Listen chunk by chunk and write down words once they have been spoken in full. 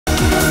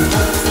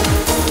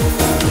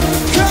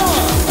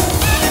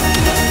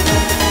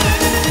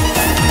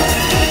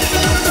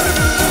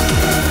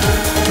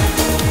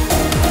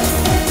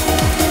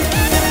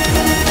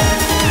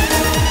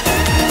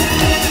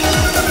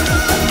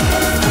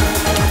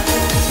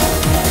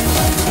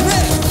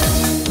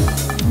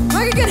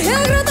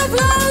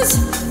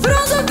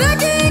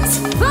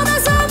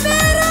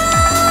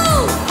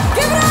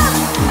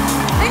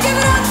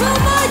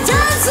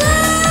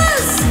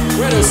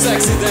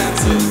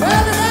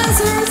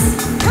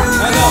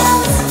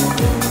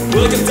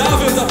Wil ik een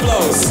David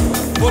applaus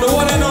voor de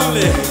one and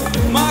only,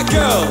 my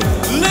girl,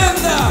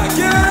 Linda,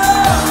 give it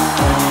up!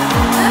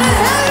 En een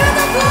heel groot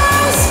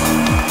applaus,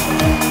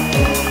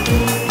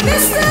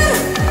 Mr.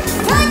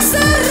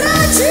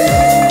 Raji!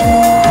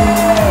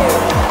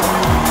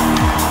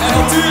 En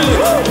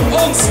natuurlijk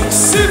ons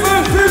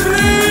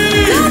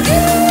superpubliek! Dank u!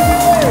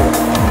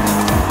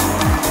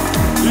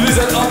 Jullie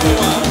zijn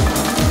abnormaal.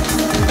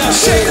 Now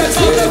shake that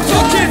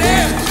motherfucking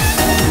air!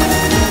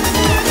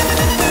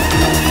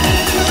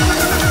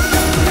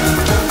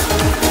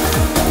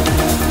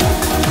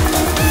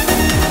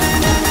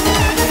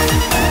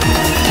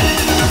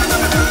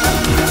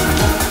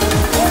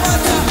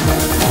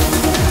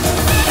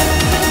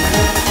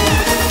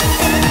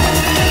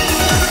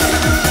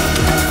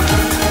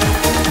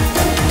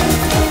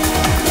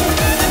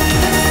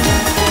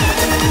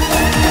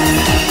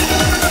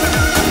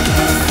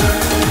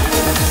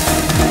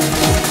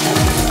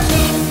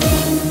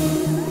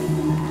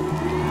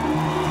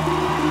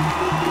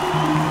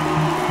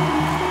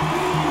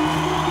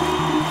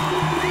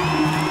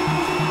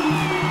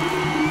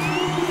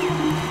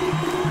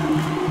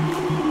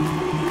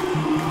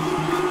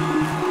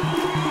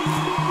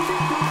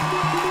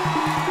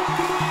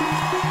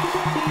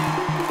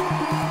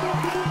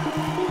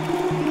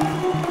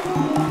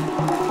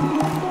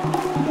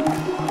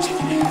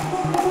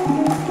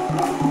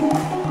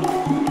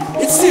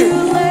 It's too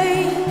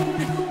late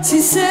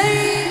to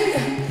say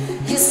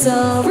you're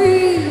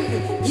sorry,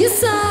 you're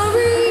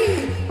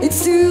sorry.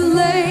 It's too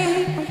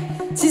late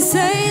to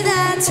say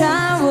that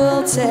time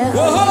will tell.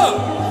 Whoa!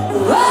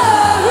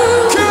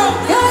 Whoa, Come!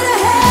 go to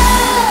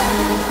hell,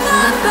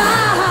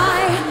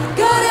 bye-bye,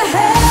 go to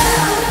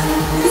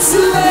hell. It's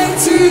too late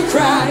to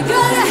cry,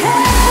 go to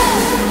hell,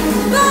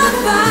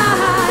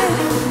 bye-bye.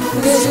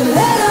 There's a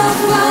little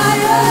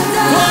fire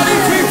die. Party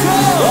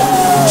people!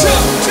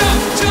 Jump, jump,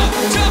 jump,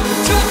 jump,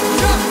 jump,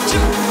 jump,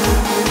 jump!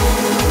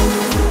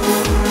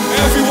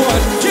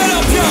 Everyone, get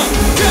up, young,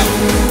 get!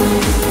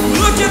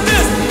 Look at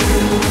this!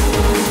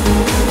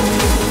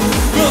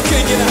 Will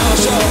King in the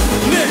house, y'all.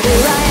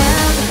 Here I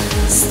am,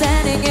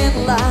 standing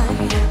in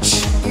line.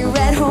 You're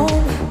at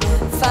home,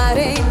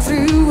 fighting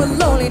through a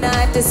lonely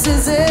night. This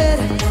is it,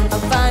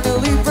 I'm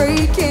finally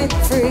breaking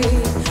free.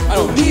 I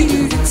don't Need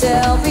you to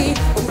tell me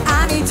who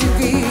I need to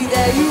be.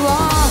 There you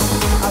are,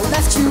 I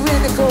left you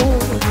in the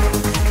cold.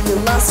 You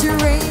lost your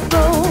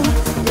rainbow,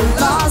 you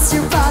lost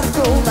your pot of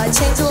gold. I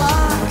changed a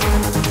lock,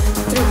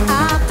 threw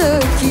out the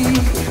key.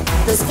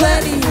 There's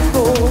plenty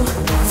more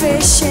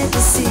fish in the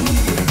sea.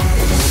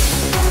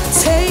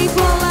 Take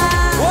one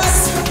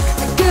last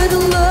good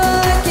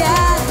look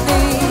at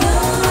me,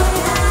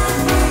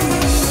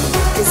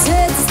 'cause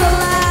it's the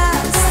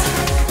last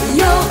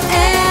you'll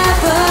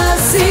ever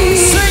see.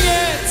 Sing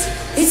it!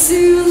 It's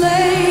too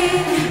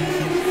late.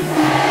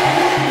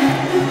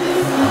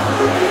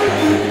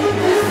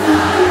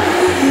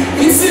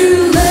 It's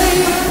too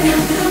late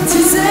to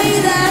say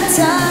that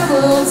time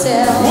will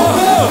tell.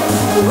 Whoa!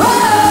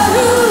 Whoa,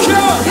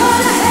 Come! go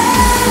to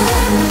hell,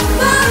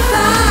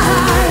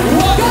 bye-bye,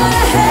 What? go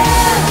to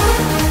hell.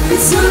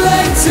 It's too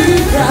late to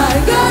cry,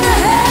 go to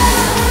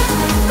hell,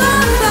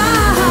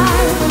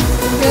 bye-bye,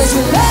 'cause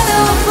you let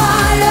a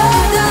fire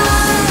die.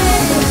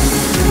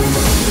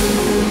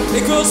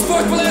 Ik wil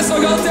Sportpaleis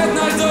nog altijd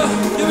naar de,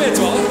 je weet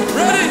wel, hè?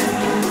 Ready?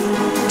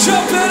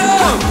 Jump it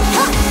up!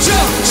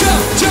 Jump,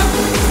 jump, jump!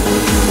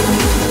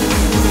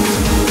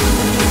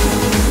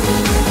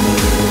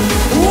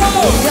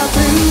 Whoa! We got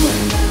through,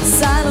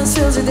 silence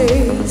fills your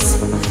days.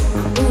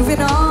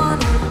 Moving on,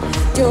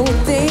 don't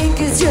think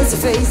it's just a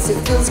face. It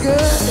feels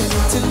good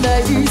to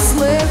let you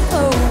slip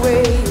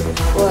away.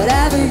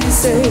 Whatever you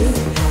say,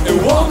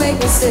 it won't make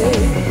me stay.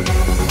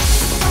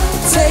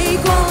 Take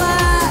one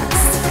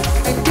last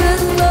and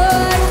good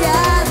look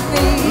at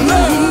me,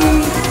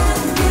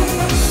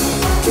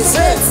 'cause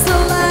it's the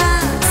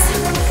last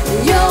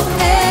you'll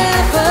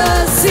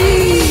ever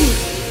see.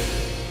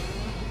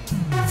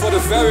 For the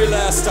very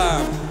last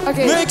time.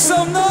 Okay. Make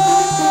some noise!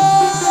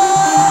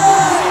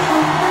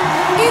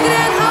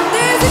 Iedereen aan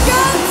deze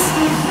kant,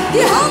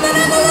 die handen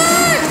in de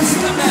lucht!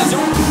 Snap naast,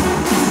 jongen.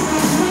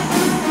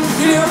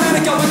 Jullie aan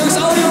de kant, maar nog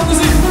eens al die handen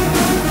zien.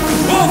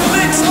 Boven,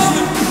 links,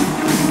 handen.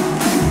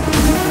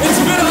 In het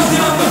midden al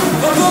die handen.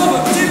 Van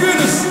boven,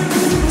 tribunes.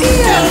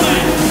 1,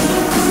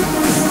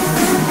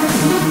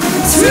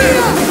 2,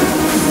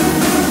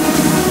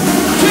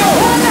 Go!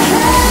 go to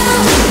hell,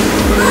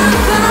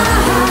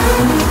 bye-bye,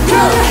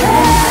 go to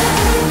hell.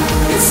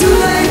 It's too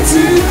late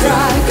to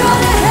cry, go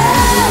to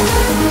hell,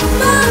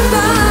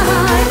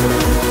 bye-bye,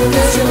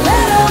 'cause you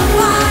let a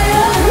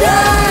fire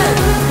burn.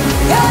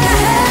 Go to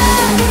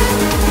hell,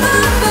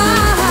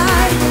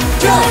 bye-bye,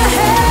 go to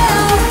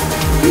hell.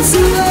 It's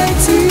too late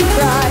to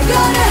cry,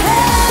 go to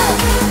hell,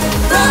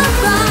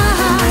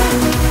 bye-bye,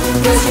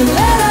 'cause you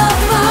let a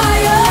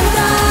fire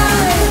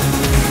die.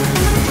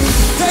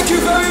 Thank you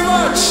very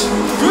much.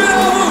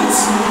 Goedenavond.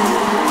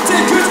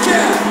 Take good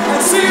care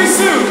and see you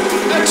soon.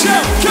 And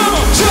jump, come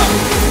on, jump.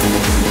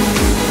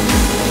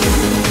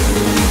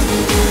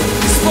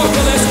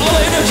 Sportpaleis,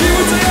 alle energie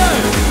moet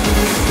eruit.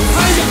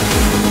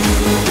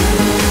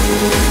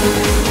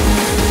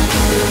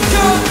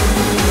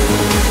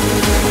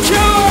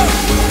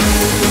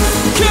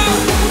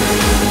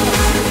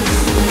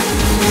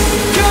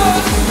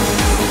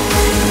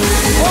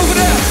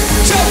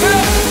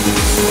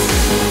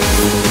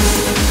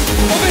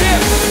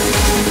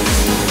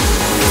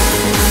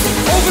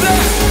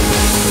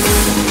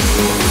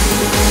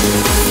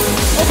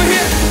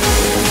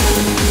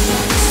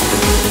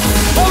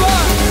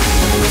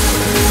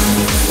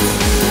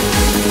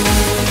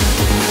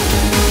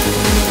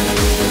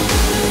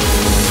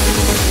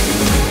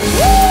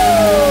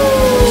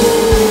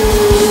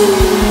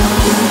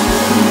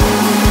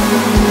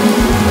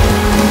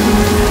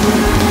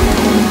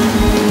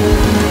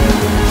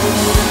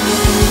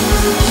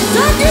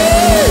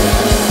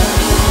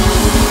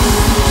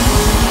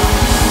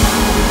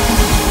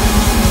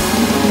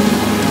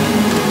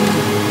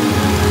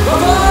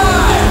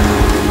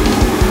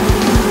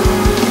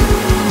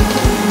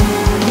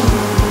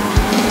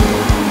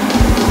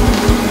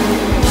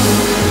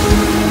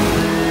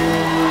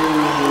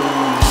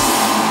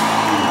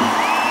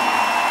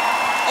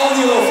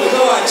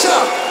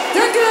 Ciao!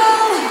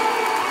 Dankjewel.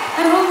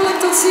 En hopelijk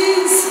tot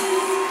ziens.